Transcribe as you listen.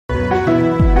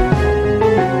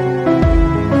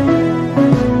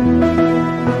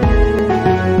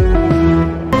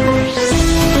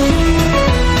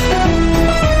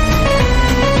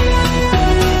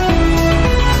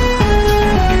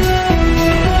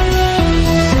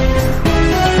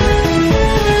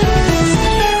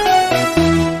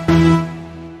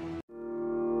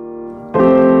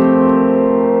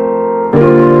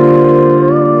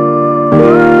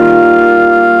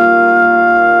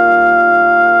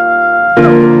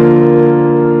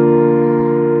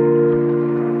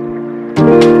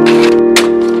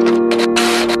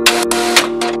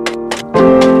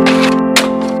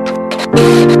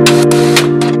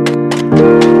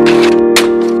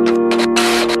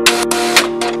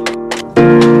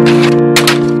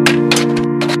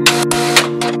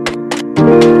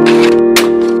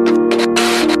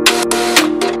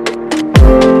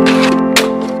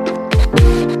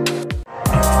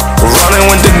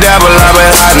I've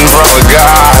been hiding from a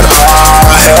God,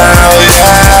 oh hell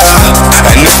yeah. And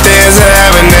if there's a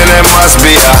heaven, then there must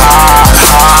be a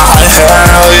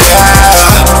hell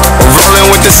yeah. Rolling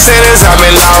with the sinners, I've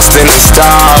been lost in the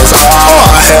stars,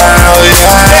 oh hell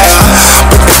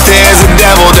yeah. But if there's a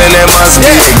devil, then there must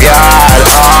be a God,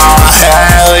 oh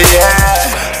hell yeah.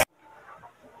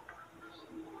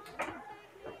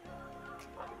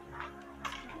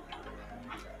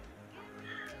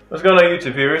 What's going on,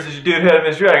 YouTube viewers? It's your dude Head of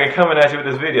Miss Dragon coming at you with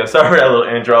this video. Sorry for that little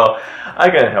intro. I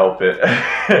can't help it.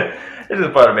 It's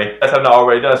just part of me. If have not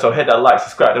already done so, hit that like,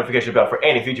 subscribe, notification bell for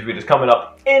any future videos coming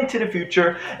up into the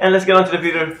future. And let's get on to the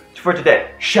video for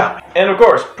today, shall we? And of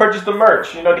course, purchase the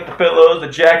merch. You know, get the pillows, the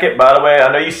jacket. By the way,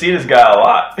 I know you see this guy a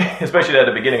lot, especially at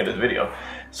the beginning of this video.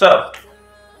 So,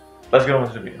 let's get on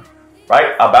to the video.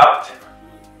 Right about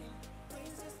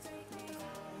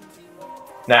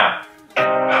now.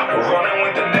 Running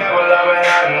with the devil, I've been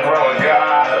hiding from a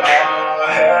God, oh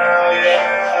hell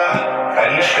yeah.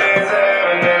 And if there's a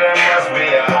heaven, then there must be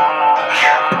a hell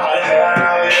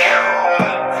yeah.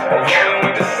 Rolling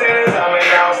with the sinners, I've been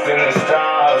lost in the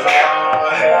stars,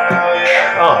 oh hell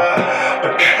yeah.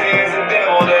 But if there's a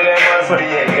devil, then there must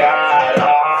be a God,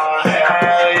 oh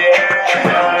hell yeah.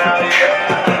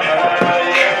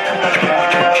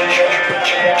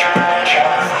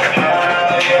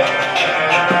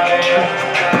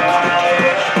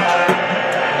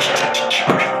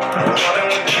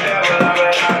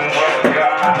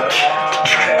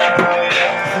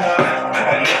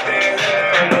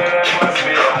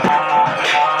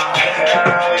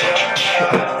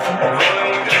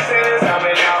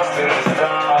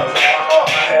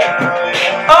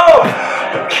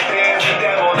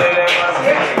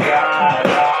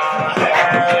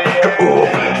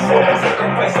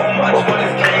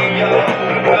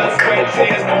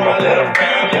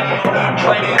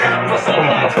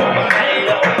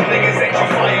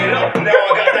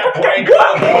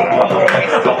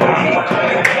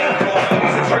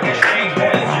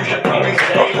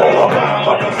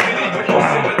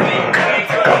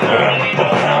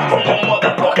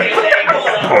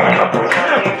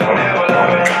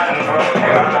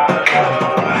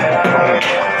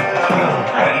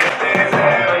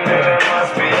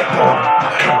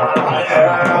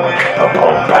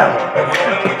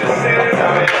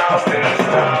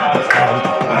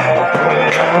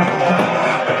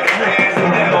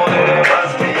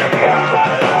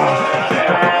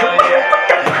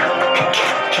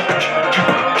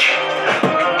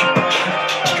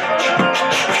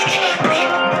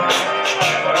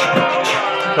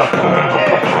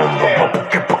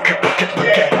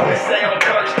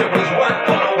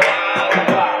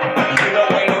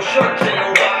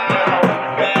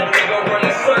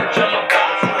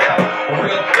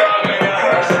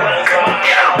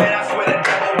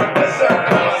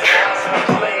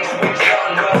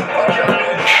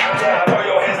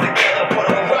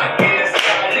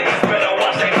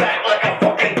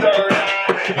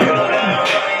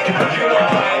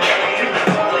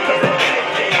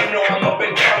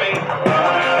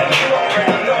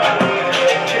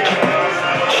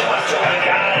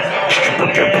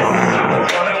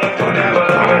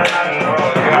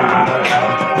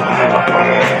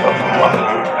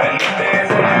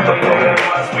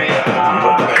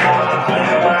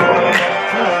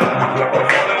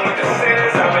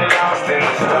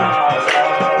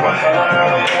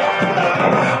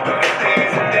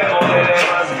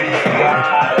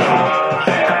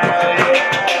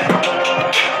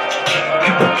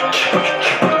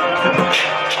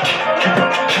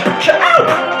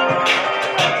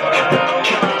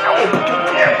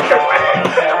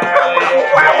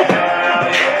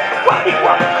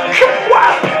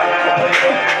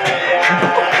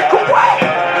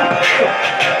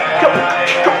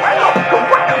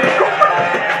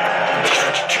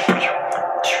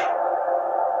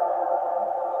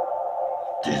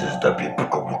 This is the people.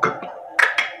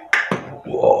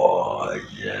 Oh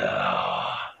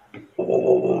yeah.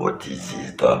 Oh, this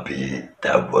is the beat.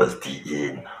 That was the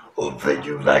end. Hopefully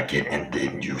you like it and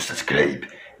then you subscribe.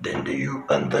 Then do you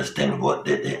understand what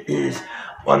it is?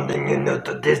 One thing you know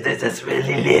to this is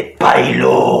really lit,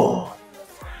 Pilo.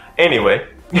 Anyway,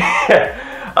 I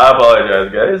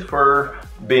apologize guys for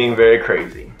being very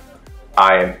crazy.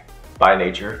 I am by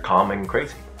nature calm and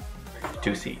crazy.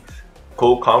 2 C's.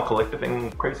 Cool, calm, collective,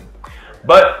 and crazy.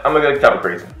 But I'm gonna get type of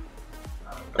crazy.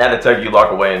 Not to tell you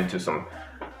lock away into some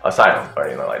asylum or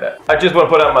anything like that. I just want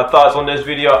to put out my thoughts on this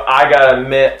video. I gotta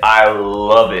admit, I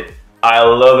love it. I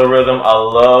love the rhythm. I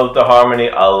love the harmony.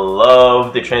 I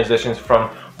love the transitions from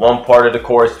one part of the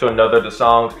chorus to another of the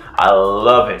songs. I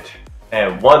love it.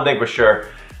 And one thing for sure,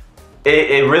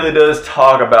 it really does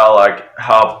talk about like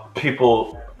how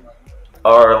people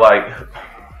are like,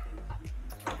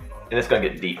 and it's gonna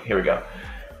get deep. Here we go.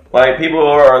 Like people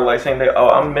are like saying that, oh,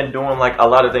 I've been doing like a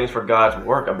lot of things for God's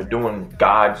work. I've been doing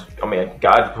God's put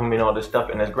me on all this stuff,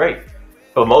 and it's great.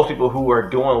 But most people who are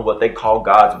doing what they call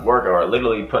God's work are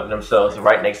literally putting themselves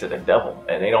right next to the devil,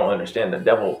 and they don't understand the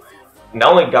devil.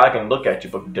 Not only God can look at you,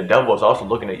 but the devil is also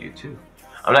looking at you too.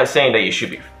 I'm not saying that you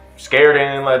should be scared or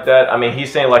anything like that. I mean,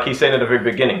 he's saying like he said at the very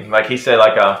beginning, like he said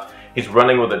like he's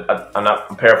running with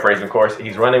I'm paraphrasing, of course.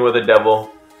 He's running with the devil.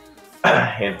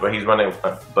 but he's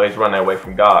running away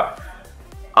from God.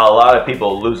 A lot of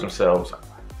people lose themselves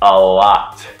a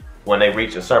lot when they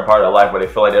reach a certain part of their life where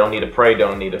they feel like they don't need to pray, they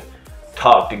don't need to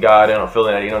talk to God, they don't feel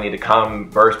that they don't need to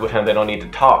converse with Him, they don't need to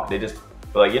talk. They just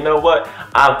feel like, you know what?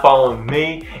 I'm following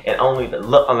me, and only the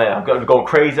look. I mean, I'm going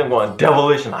crazy. I'm going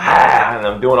devilish, and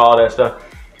I'm doing all that stuff,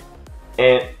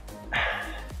 and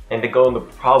they go into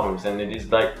problems, and it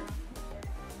is like.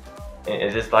 And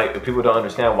it's just like people don't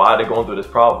understand why they're going through these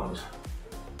problems.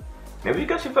 Maybe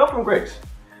because you fell from grace.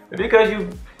 Maybe because you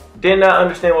did not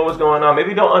understand what was going on. Maybe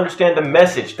you don't understand the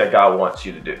message that God wants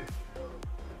you to do.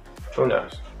 Who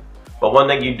knows? But one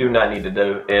thing you do not need to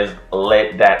do is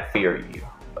let that fear you.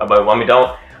 I mean,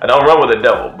 I don't run with the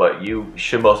devil, but you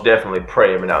should most definitely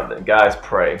pray every now and then. Guys,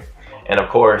 pray. And of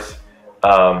course,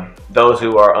 those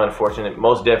who are unfortunate,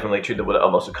 most definitely treat them with the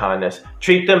utmost of kindness.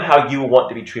 Treat them how you want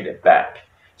to be treated back.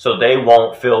 So they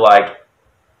won't feel like,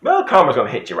 well, karma's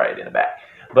gonna hit you right in the back.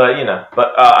 But you know,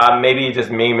 maybe it's just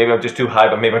me, maybe I'm just too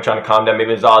hyped, but maybe I'm trying to calm down,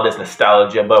 maybe it's all this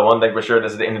nostalgia. But one thing for sure,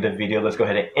 this is the end of the video. Let's go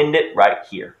ahead and end it right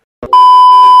here.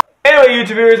 Anyway,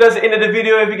 YouTube viewers, that's the end of the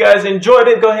video. If you guys enjoyed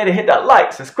it, go ahead and hit that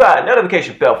like, subscribe,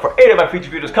 notification bell for 8 of my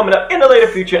future videos coming up in the later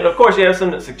future. And of course, you have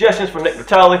some suggestions from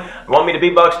Nittoli. You want me to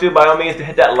beatbox too, by all means, to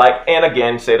hit that like. And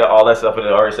again, say that all that stuff, I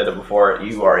already said it before,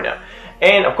 you already know.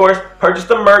 And of course, purchase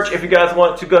the merch if you guys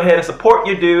want to go ahead and support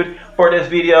your dude for this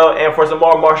video and for some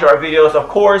more martial art videos. Of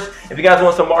course, if you guys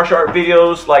want some martial art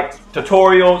videos like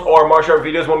tutorials or martial art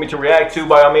videos want me to react to,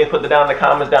 by all means, put them down in the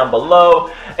comments down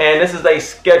below. And this is a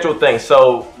scheduled thing.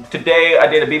 So today I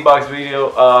did a beatbox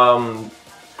video.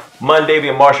 Monday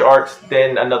being martial arts,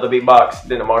 then another beatbox,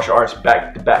 then the martial arts,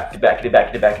 back to back to back to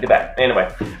back to back to back.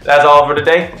 Anyway, that's all for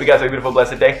today. Hope you guys have a beautiful,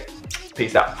 blessed day.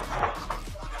 Peace out.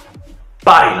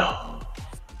 Bailo.